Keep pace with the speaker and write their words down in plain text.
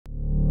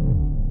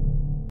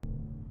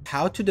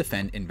How to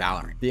defend in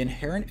Valorant. The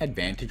inherent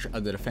advantage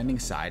of the defending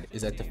side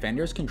is that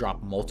defenders can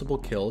drop multiple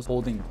kills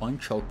holding one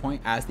choke point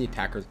as the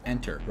attackers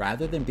enter,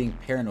 rather than being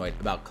paranoid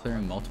about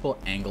clearing multiple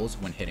angles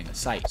when hitting a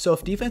site. So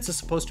if defense is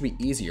supposed to be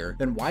easier,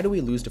 then why do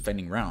we lose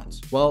defending rounds?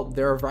 Well,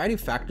 there are a variety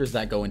of factors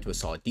that go into a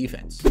solid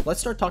defense. Let's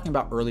start talking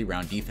about early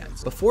round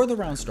defense. Before the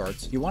round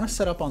starts, you want to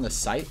set up on the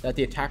site that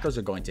the attackers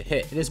are going to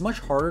hit. It is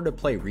much harder to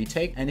play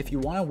retake, and if you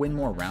want to win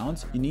more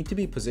rounds, you need to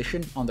be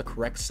positioned on the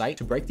correct site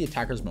to break the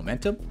attacker's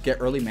momentum, get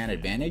early man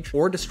advantage,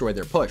 or destroy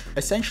their push.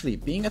 Essentially,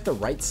 being at the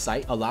right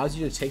site allows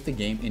you to take the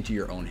game into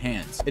your own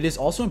hands. It is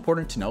also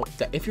important to note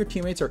that if your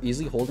teammates are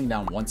easily holding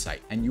down one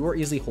site and you are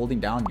easily holding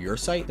down your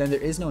site, then there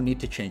is no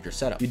need to change your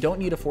setup. You don't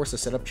need to force a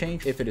setup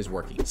change if it is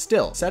working.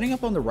 Still, setting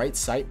up on the right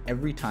site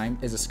every time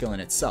is a skill in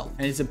itself,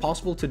 and it's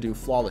impossible to do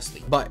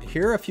flawlessly. But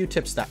here are a few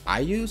tips that I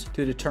use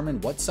to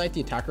determine what site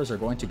the attackers are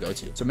going to go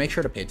to, so make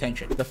sure to pay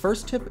attention. The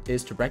first tip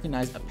is to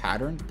recognize a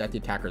pattern that the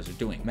attackers are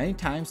doing. Many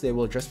times they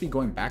will just be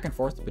going back and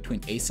forth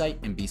between A site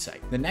and B site.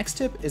 The next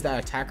tip is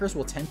that attackers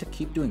will tend to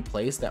keep doing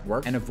plays that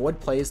work and avoid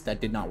plays that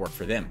did not work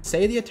for them.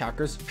 Say the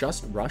attackers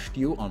just rushed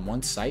you on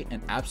one site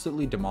and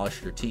absolutely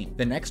demolished your team.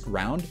 The next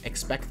round,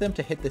 expect them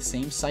to hit the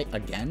same site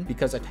again,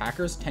 because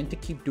attackers tend to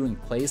keep doing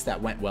plays that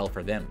went well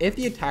for them. If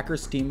the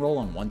attackers steamroll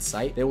on one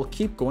site, they will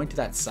keep going to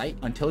that site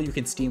until you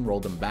can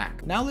steamroll them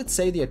back. Now let's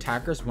say the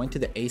attackers went to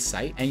the A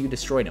site and you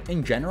destroyed them.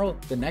 In general,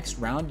 the next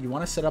round you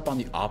want to set up on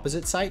the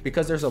opposite site,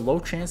 because there's a low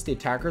chance the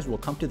attackers will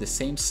come to the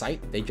same site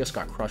they just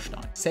got crushed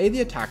on. Say the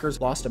attackers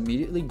lost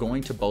immediately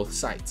going to both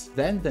sites.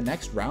 Then the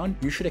next round,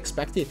 you should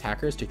expect the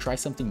attackers to try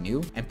something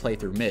new and play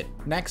through mid.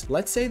 Next,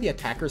 let's say the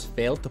attackers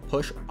failed to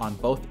push on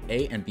both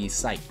A and B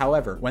site.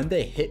 However, when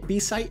they hit B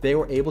site, they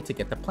were able to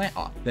get the plant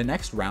off. The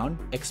next round,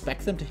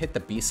 expect them to hit the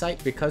B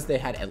site because they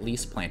had at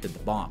least planted the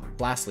bomb.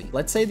 Lastly,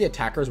 let's say the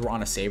attackers were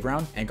on a save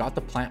round and got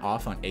the plant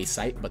off on A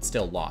site but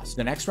still lost.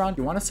 The next round,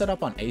 you want to set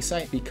up on A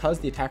site because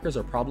the attackers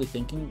are probably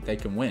thinking they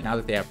can win now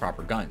that they have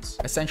proper guns.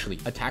 Essentially,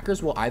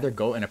 attackers will either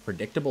go in a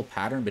predictable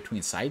pattern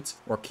between sites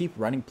or keep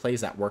running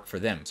plays that work for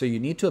them. So you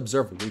need to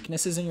observe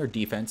weaknesses in your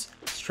defense,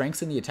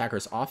 strengths in the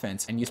attacker's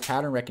offense, and use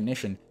pattern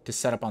recognition to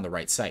set up on the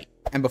right site.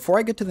 And before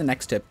I get to the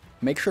next tip,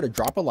 make sure to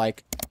drop a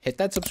like, hit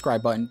that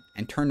subscribe button,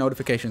 and turn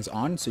notifications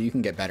on so you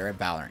can get better at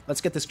Valorant. Let's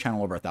get this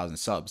channel over 1,000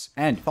 subs.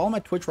 And follow my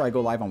Twitch where I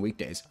go live on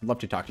weekdays. I'd love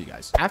to talk to you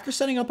guys. After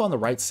setting up on the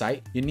right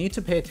site, you need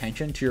to pay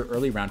attention to your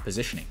early round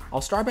positioning. I'll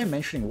start by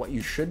mentioning what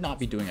you should not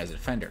be doing as a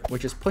defender,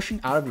 which is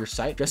pushing out of your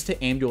site just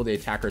to aim duel the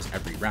attackers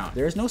every round.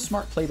 There is no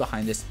smart play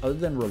behind this other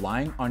than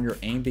relying on your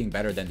aim being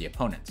better than the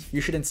opponent's.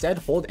 You should instead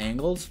hold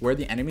angles where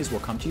the enemies will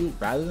come to you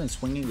rather than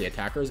swinging the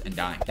attackers and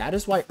dying. That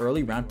is why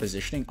early round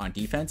positioning on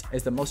defense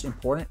is the most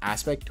important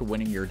aspect to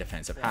winning your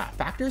defensive half.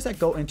 Factors that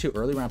go into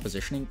early round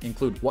positioning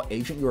include what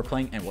agent you are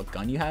playing and what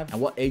gun you have,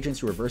 and what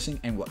agents you're reversing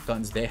and what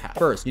guns they have.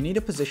 First, you need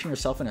to position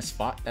yourself in a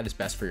spot that is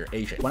best for your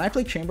agent. When I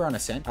play chamber on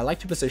Ascent, I like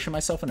to position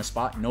myself in a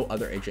spot no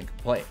other agent can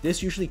play.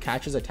 This usually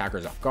catches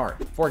attackers off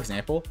guard. For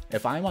example,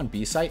 if I'm on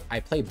B site,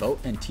 I play boat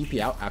and TP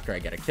out after I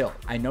get a kill.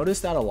 I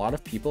noticed that a lot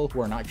of people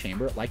who are not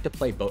chamber like to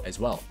play boat as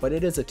well, but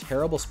it is a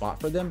terrible spot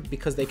for them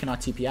because they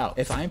cannot TP out.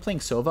 If I am playing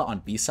Sova on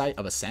B site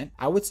of Ascent,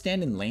 I would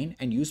stand in lane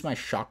and use my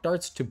shock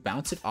darts to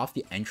bounce it off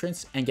the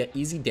entrance and get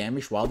easy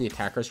damage while the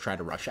attackers try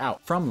to rush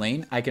out. From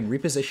lane, I can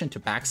reposition to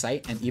back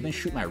site and even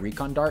shoot my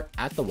recon dart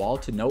at the wall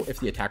to know if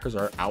the attackers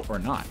are out or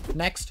not.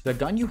 Next, the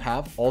gun you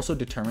have also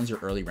determines your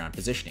early round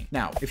positioning.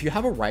 Now, if you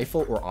have a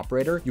rifle or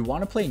operator, you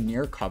want to play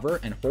near cover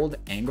and hold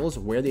angles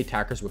where the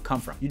attackers would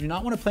come from. You do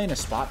not want to play in a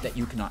spot that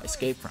you cannot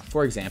escape from.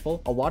 For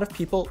example, a lot of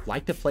people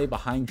like to play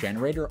behind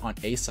generator on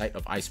A site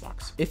of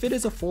Icebox. If it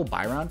is a full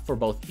buy round for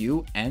both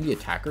you and the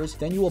attackers,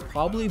 then you will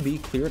probably be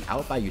cleared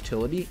out by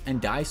utility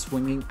and die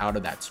swinging out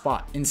of that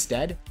spot.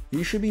 Instead,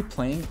 you should be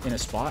playing in a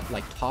spot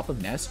like top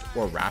of nest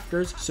or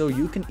rafters so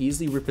you can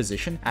easily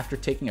reposition after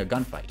taking a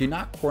gunfight. Do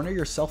not corner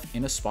yourself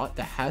in a spot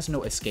that has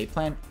no escape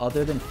plan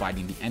other than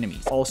fighting the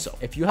enemies. Also,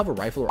 if you have a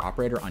rifle or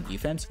operator on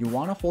defense, you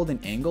want to hold an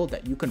angle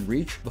that you can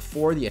reach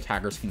before the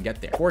attackers can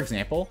get there. For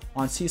example,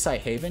 on C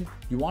site Haven,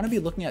 you want to be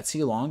looking at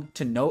C long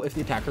to know if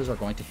the attackers are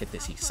going to hit the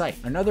C site.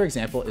 Another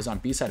example is on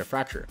B side of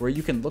Fracture, where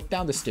you can look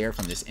down the stair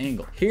from this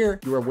angle.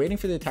 Here, you are waiting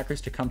for the attackers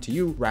to come to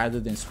you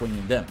rather than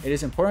swinging them. It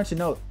is important to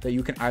note that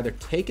you can either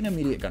take an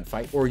immediate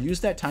gunfight or use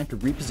that time to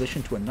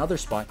reposition to another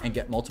spot and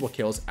get multiple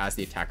kills as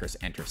the attackers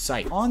enter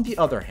site. On the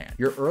other hand,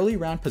 your early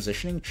round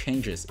positioning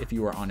changes if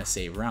you are on a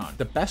save round.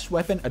 The best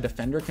weapon a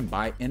defender can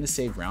buy in a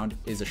save round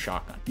is a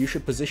shotgun. You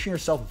should position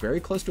yourself very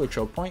close to a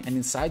choke point and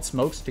inside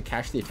smokes to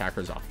catch the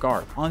attackers off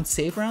guard. On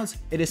save rounds,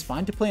 it is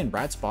fine to play in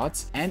rat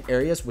spots and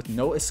areas with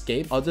no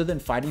escape other than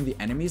fighting the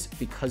enemies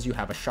because you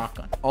have a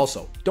shotgun.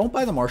 Also, don't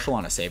buy the Marshall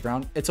on a save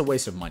round, it's a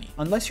waste of money.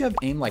 Unless you have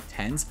aim like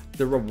 10s,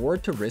 the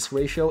reward to risk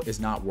ratio is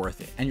not worth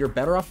it, and you're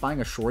better off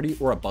buying a shorty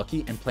or a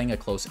bucky and playing a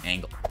close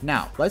angle.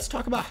 Now, let's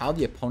talk about how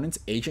the opponent's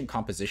agent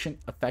composition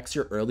affects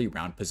your early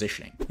round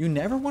positioning. You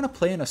never want to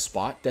play in a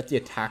spot that the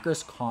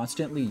attackers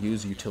constantly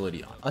use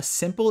utility on. A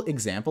simple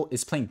example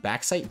is playing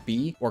backside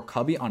B or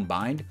cubby on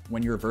bind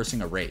when you're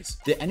reversing a raise.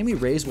 The enemy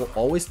raise will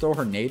always throw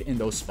her nade in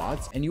those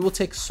spots and you will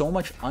take so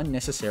much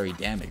unnecessary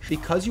damage.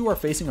 Because you are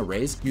facing a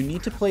raise, you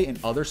need to play in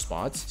other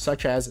spots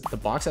such as the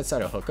box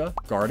outside of hookah,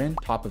 garden,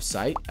 top of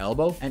sight,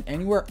 elbow, and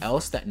anywhere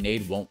else that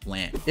nade won't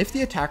land. If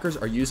the attackers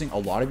are using a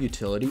lot of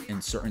utility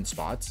in certain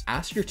spots,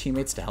 ask your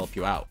teammates to help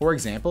you out. For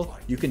example,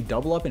 you can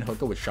double up in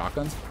hookah with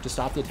shotguns to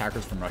stop the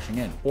attackers from rushing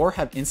in, or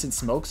have instant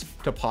smokes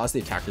to pause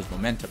the attacker's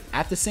momentum.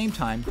 At the same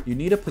time, you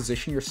need to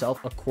position yourself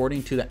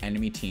according to the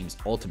enemy team's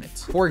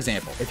ultimates. For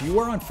example, if you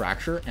are on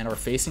Fracture and are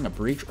facing a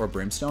Breach or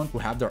Brimstone who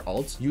have their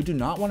ults, you do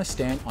not want to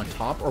stand on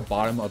top or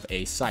bottom of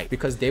a site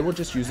because they will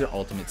just use their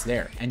ultimates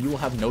there and you will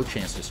have no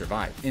chance to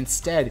survive.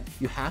 Instead,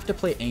 you have to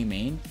play A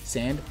main,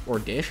 sand, or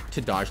dish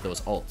to dodge those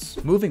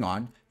ults. Moving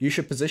on, you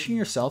should position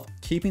yourself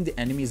keeping the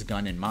enemy's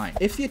gun in mind.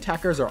 If the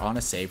attackers are on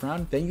a save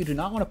round, then you do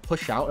not want to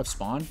push out of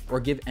spawn or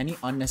give any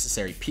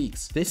unnecessary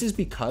peeks. This is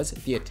because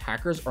the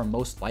attackers are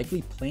most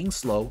likely playing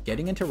slow,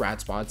 getting into rat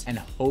spots, and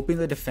hoping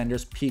the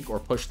defenders peek or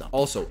push them.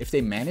 Also, if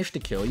they manage to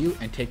kill you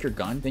and take your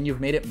gun, then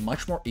you've made it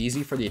much more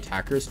easy for the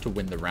attackers to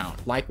win the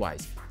round.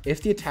 Likewise,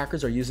 if the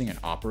attackers are using an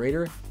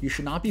operator, you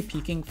should not be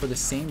peeking for the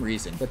same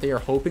reason that they are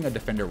hoping a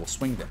defender will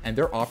swing them, and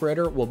their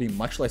operator will be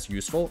much less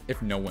useful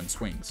if no one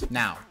swings.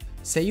 Now,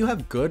 say you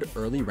have good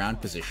early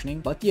round positioning,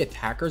 but the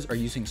attackers are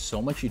using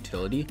so much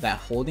utility that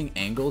holding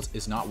angles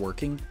is not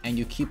working and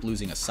you keep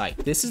losing a sight.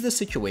 This is the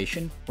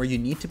situation where you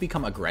need to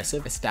become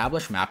aggressive,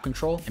 establish map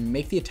control, and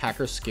make the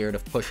attackers scared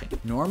of pushing.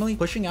 Normally,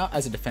 pushing out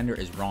as a defender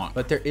is wrong,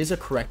 but there is a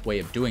correct way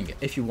of doing it.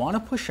 If you want to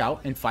push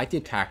out and fight the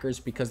attackers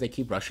because they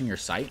keep rushing your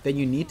sight, then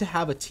you need to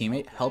have a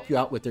teammate help you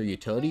out with their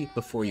utility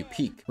before you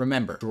peek.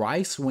 Remember,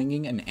 dry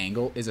swinging an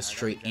angle is a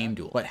straight aim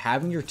duel, but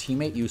having your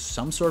teammate use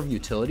some sort of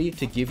utility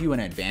to give you an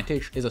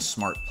advantage is a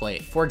smart play.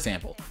 For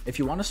example, if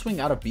you want to swing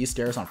out of B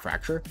stairs on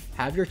Fracture,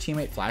 have your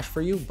teammate flash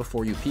for you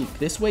before you peek.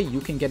 This way you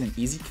can get an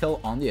easy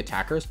kill on the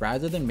attackers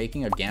rather than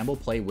making a gamble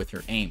play with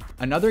your aim.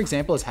 Another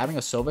example is having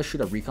a Sova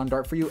shoot a recon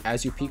dart for you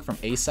as you peek from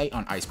A site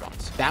on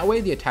icebox. That way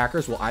the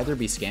attackers will either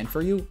be scanned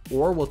for you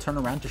or will turn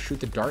around to shoot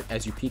the dart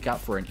as you peek out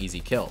for an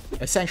easy kill.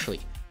 Essentially,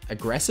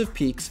 aggressive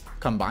peeks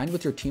combined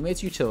with your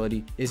teammate's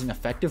utility is an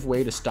effective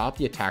way to stop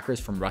the attackers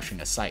from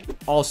rushing a site.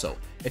 Also,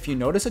 if you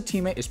notice a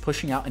teammate is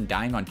pushing out and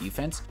dying on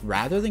defense,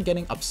 rather than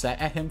getting upset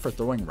at him for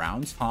throwing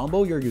rounds,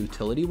 combo your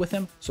utility with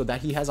him so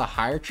that he has a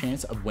higher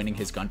chance of winning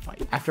his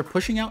gunfight. After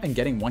pushing out and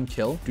getting one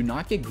kill, do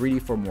not get greedy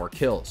for more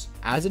kills.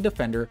 As a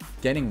defender,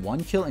 getting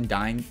one kill and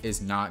dying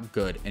is not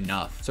good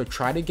enough. So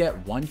try to get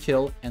one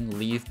kill and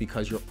leave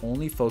because your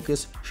only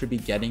focus should be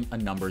getting a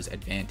numbers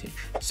advantage.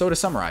 So to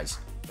summarize,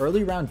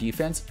 early round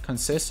defense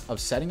consists of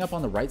setting up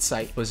on the right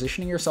site,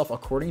 positioning yourself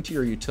according to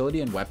your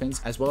utility and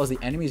weapons as well as the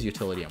enemy's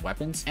utility and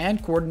weapons,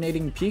 and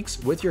coordinating peeks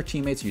with your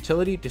teammate's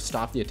utility to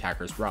stop the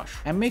attacker's rush.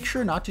 And make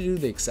sure not to do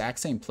the exact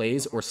same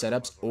plays or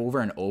setups over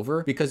and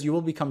over because you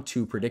will become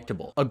too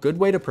predictable. A good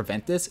way to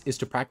prevent this is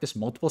to practice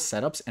multiple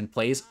setups and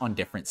plays on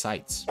different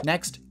sites.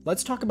 Next,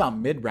 let's talk about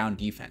mid-round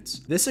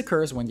defense. This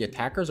occurs when the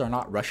attackers are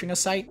not rushing a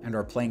site and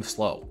are playing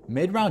slow.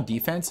 Mid-round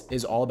defense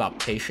is all about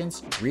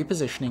patience,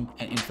 repositioning,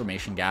 and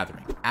information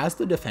gathering. As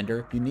the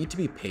defender, you need to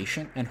be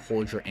patient and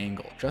hold your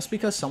angle. Just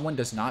because someone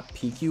does not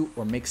peek you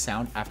or make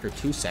sound after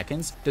 2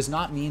 seconds does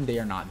not mean they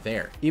are not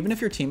there. Even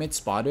if your teammate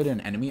spotted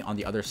an enemy on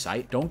the other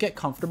site, don't get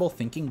comfortable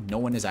thinking no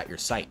one is at your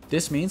site.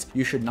 This means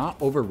you should not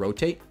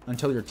over-rotate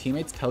until your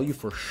teammates tell you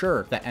for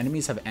sure that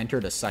enemies have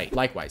entered a site.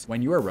 Likewise,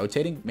 when you are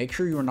rotating, make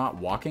sure you are not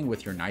walking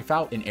with your knife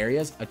out in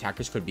areas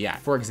attackers could be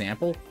at. For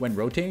example, when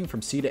rotating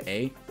from C to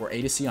A or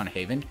A to C on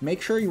Haven,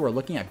 make sure you are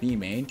looking at B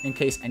main in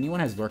case anyone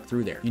has lurked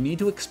through there. You need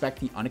to expect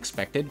the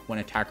unexpected when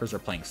attackers are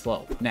playing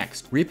slow.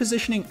 Next,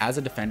 repositioning as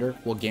a defender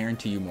will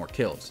guarantee you more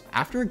kills.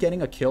 After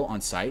getting a kill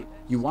on site,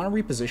 you want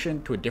to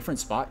reposition to a different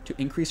spot to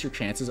increase your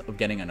chances of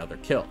getting another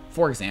kill.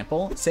 For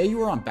example, say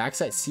you are on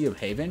backside C of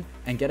Haven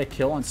and get a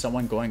kill on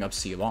someone going up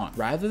C long.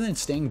 Rather than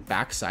staying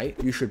backside,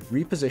 you should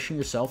reposition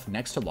yourself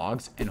next to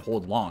logs and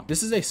hold long.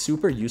 This is a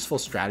super useful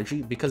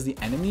strategy because the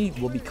enemy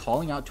will be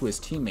calling out to his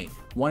teammate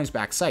one is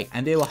backside,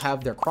 and they will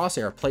have their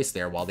crosshair placed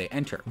there while they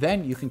enter.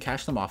 Then you can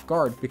catch them off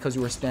guard because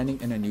you are standing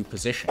in a new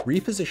position.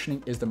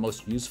 Repositioning is the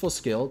most useful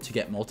skill to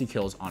get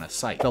multi-kills on a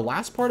site. The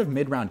last part of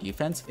mid-round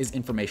defense is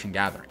information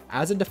gathering.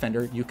 As a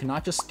defender, you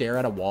cannot just stare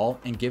at a wall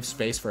and give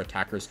space for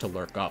attackers to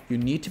lurk up. You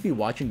need to be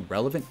watching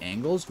relevant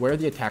angles where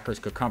the attackers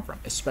could come from,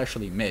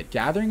 especially mid.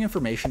 Gathering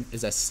information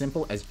is as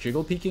simple as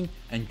jiggle peeking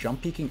and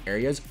jump peeking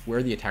areas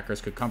where the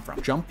attackers could come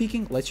from. Jump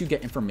peeking lets you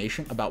get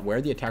information about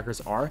where the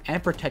attackers are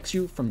and protects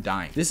you from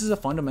dying. This is a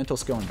fundamental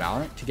skill in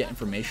Valorant to get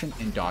information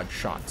and dodge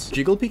shots.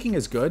 Jiggle peeking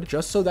is good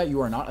just so that you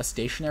are not a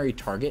stationary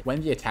target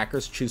when the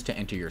attackers choose to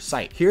enter your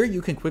site. Here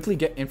you can quickly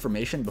get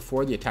information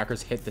before the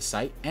attackers hit the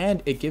site,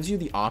 and it gives you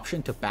the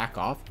option to back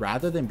off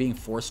rather than being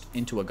forced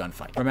into a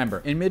gunfight. Remember,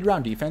 in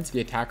mid-round defense,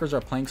 the attackers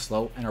are playing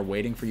slow and are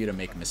waiting for you to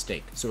make a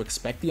mistake, so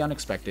expect the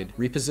unexpected,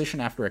 reposition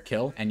after a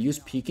kill, and use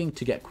peeking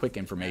to get quick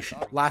information.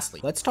 Lastly,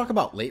 let's talk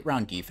about late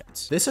round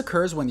defense. This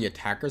occurs when the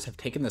attackers have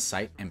taken the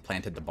site and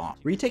planted the bomb.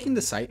 Retaking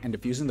the site and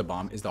defusing the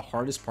bomb is the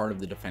hardest part of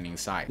the defending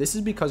side. This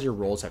is because your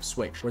roles have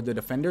switched, where the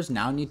defenders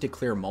now need to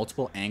clear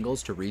multiple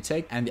angles to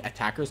retake, and the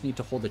attackers need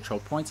to hold the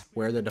choke points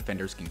where the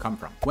defenders can come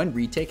from. When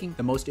retaking,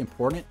 the most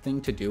important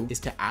thing to do is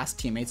to ask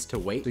teammates to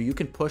wait so you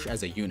can push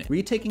as a unit.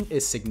 Retaking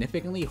is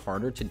significantly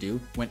harder to do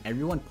when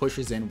everyone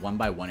pushes in one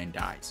by one and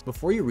dies.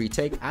 Before you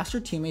retake, ask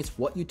your teammates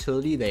what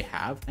utility they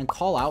have and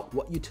call out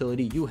what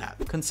utility you have.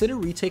 Consider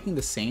retaking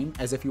the same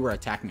as if you were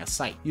attacking a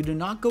site. You do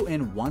not go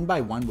in one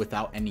by one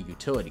without any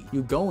utility.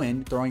 You go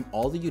in throwing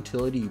all the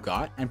utility you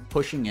got and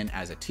pushing in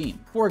as a team.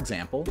 For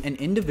example, an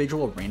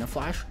individual Reyna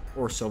flash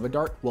or Sova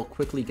dart will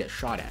quickly get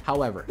shot at.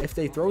 However, if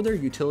they throw their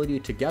utility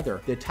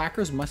together, the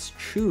attackers must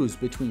choose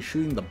between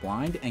shooting the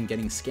blind and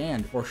getting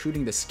scanned, or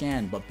shooting the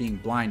scan but being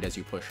blind as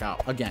you push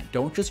out. Again,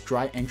 don't just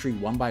dry entry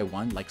one by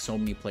one like so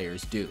many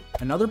players do.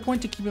 Another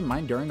point to keep in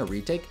mind during a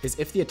retake is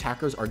if the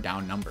attackers are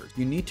down numbers.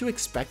 You need to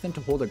expect them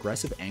to hold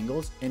aggressive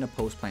angles in a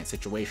post-plant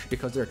situation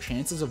because their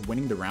chances of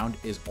winning the round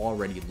is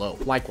already low.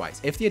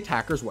 Likewise, if the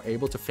attackers were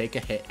able to fake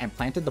a hit and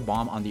planted the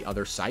bomb on the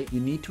other site,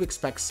 you need to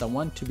expect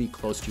someone to be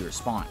close to your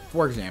spawn.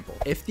 For example,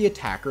 if the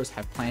attackers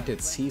have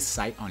planted C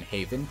site on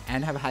Haven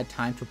and have had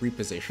time to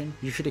reposition,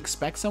 you should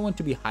expect someone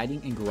to be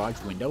hiding in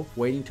garage window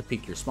waiting to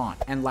peek your spawn.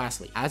 And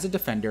lastly, as a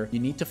defender, you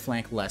need to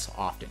flank less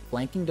often.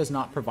 Flanking does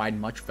not provide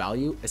much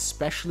value,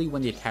 especially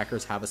when the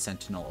attackers have a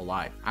sentinel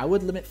alive. I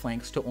would limit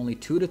flanks to only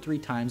 2 to 3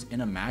 times in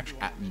a match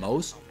at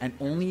most, and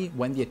only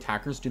when the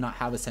attackers do not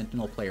have a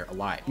sentinel player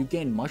alive. You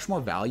gain much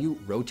more value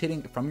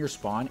rotating from your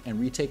spawn and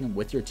retaking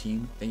with your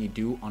team than you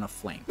do on a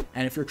flank.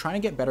 And if you're trying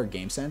to get better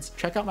game sense,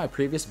 check out my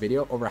previous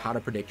video over how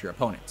to predict your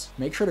opponents.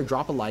 Make sure to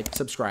drop a like,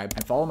 subscribe,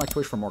 and follow my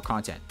Twitch for more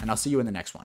content, and I'll see you in the next one.